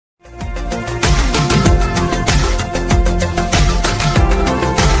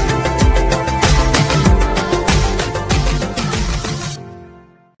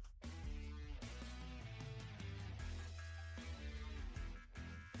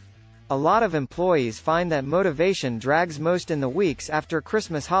A lot of employees find that motivation drags most in the weeks after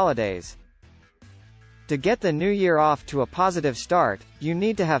Christmas holidays. To get the new year off to a positive start, you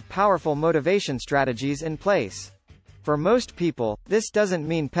need to have powerful motivation strategies in place. For most people, this doesn't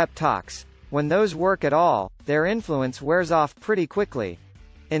mean pep talks. When those work at all, their influence wears off pretty quickly.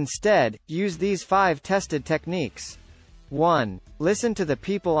 Instead, use these 5 tested techniques. 1. Listen to the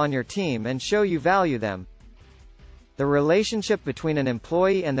people on your team and show you value them. The relationship between an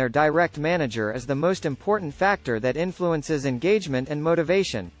employee and their direct manager is the most important factor that influences engagement and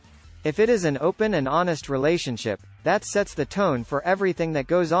motivation. If it is an open and honest relationship, that sets the tone for everything that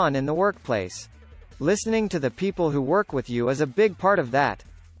goes on in the workplace. Listening to the people who work with you is a big part of that.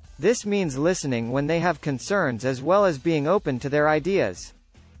 This means listening when they have concerns as well as being open to their ideas.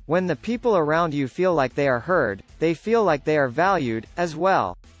 When the people around you feel like they are heard, they feel like they are valued, as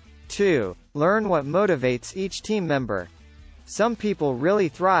well. 2. Learn what motivates each team member. Some people really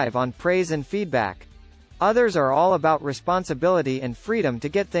thrive on praise and feedback. Others are all about responsibility and freedom to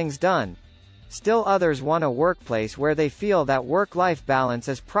get things done. Still others want a workplace where they feel that work-life balance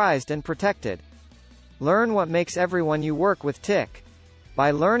is prized and protected. Learn what makes everyone you work with tick.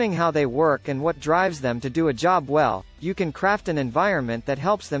 By learning how they work and what drives them to do a job well, you can craft an environment that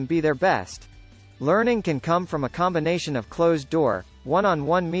helps them be their best. Learning can come from a combination of closed-door,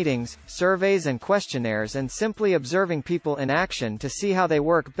 one-on-one meetings, surveys and questionnaires, and simply observing people in action to see how they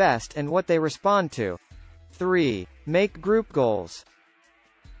work best and what they respond to. 3. Make group goals.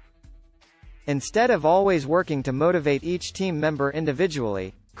 Instead of always working to motivate each team member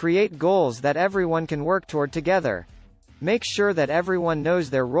individually, create goals that everyone can work toward together. Make sure that everyone knows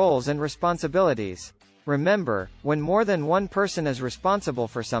their roles and responsibilities. Remember, when more than one person is responsible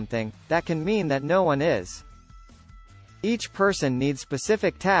for something, that can mean that no one is. Each person needs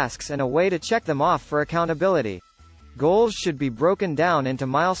specific tasks and a way to check them off for accountability. Goals should be broken down into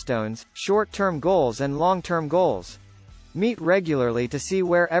milestones, short-term goals and long-term goals. Meet regularly to see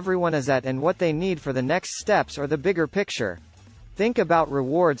where everyone is at and what they need for the next steps or the bigger picture. Think about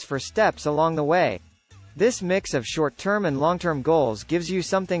rewards for steps along the way. This mix of short-term and long-term goals gives you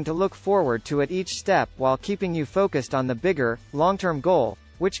something to look forward to at each step while keeping you focused on the bigger, long-term goal,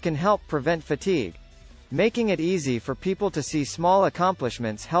 which can help prevent fatigue. Making it easy for people to see small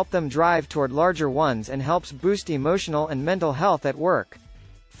accomplishments help them drive toward larger ones and helps boost emotional and mental health at work.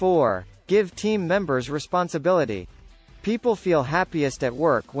 4. Give team members responsibility. People feel happiest at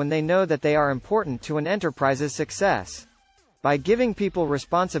work when they know that they are important to an enterprise's success. By giving people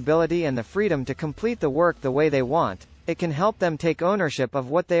responsibility and the freedom to complete the work the way they want, it can help them take ownership of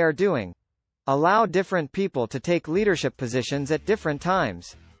what they are doing. Allow different people to take leadership positions at different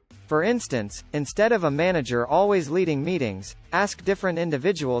times. For instance, instead of a manager always leading meetings, ask different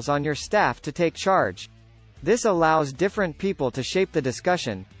individuals on your staff to take charge. This allows different people to shape the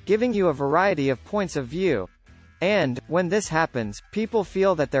discussion, giving you a variety of points of view. And, when this happens, people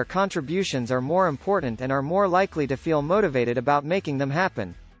feel that their contributions are more important and are more likely to feel motivated about making them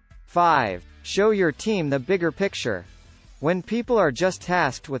happen. 5. Show your team the bigger picture. When people are just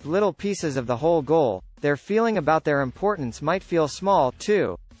tasked with little pieces of the whole goal, their feeling about their importance might feel small,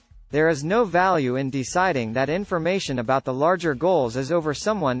 too. There is no value in deciding that information about the larger goals is over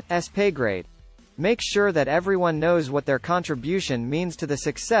someone's pay grade. Make sure that everyone knows what their contribution means to the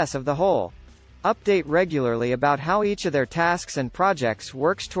success of the whole. Update regularly about how each of their tasks and projects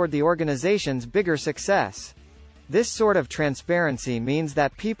works toward the organization's bigger success. This sort of transparency means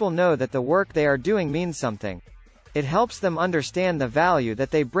that people know that the work they are doing means something. It helps them understand the value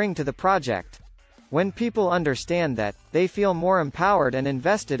that they bring to the project. When people understand that, they feel more empowered and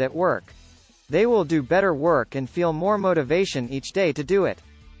invested at work. They will do better work and feel more motivation each day to do it.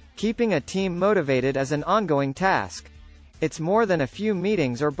 Keeping a team motivated is an ongoing task. It's more than a few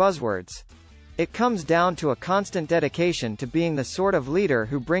meetings or buzzwords. It comes down to a constant dedication to being the sort of leader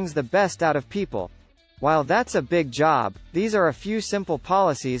who brings the best out of people. While that's a big job, these are a few simple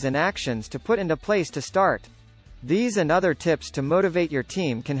policies and actions to put into place to start. These and other tips to motivate your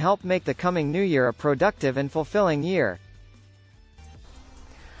team can help make the coming new year a productive and fulfilling year.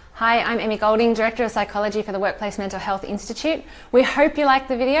 Hi, I'm Emmy Golding, Director of Psychology for the Workplace Mental Health Institute. We hope you liked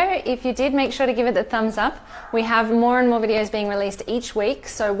the video. If you did, make sure to give it a thumbs up. We have more and more videos being released each week,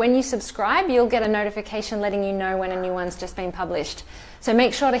 so when you subscribe, you'll get a notification letting you know when a new one's just been published. So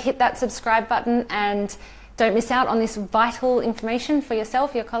make sure to hit that subscribe button and don't miss out on this vital information for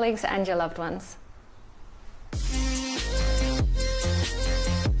yourself, your colleagues, and your loved ones.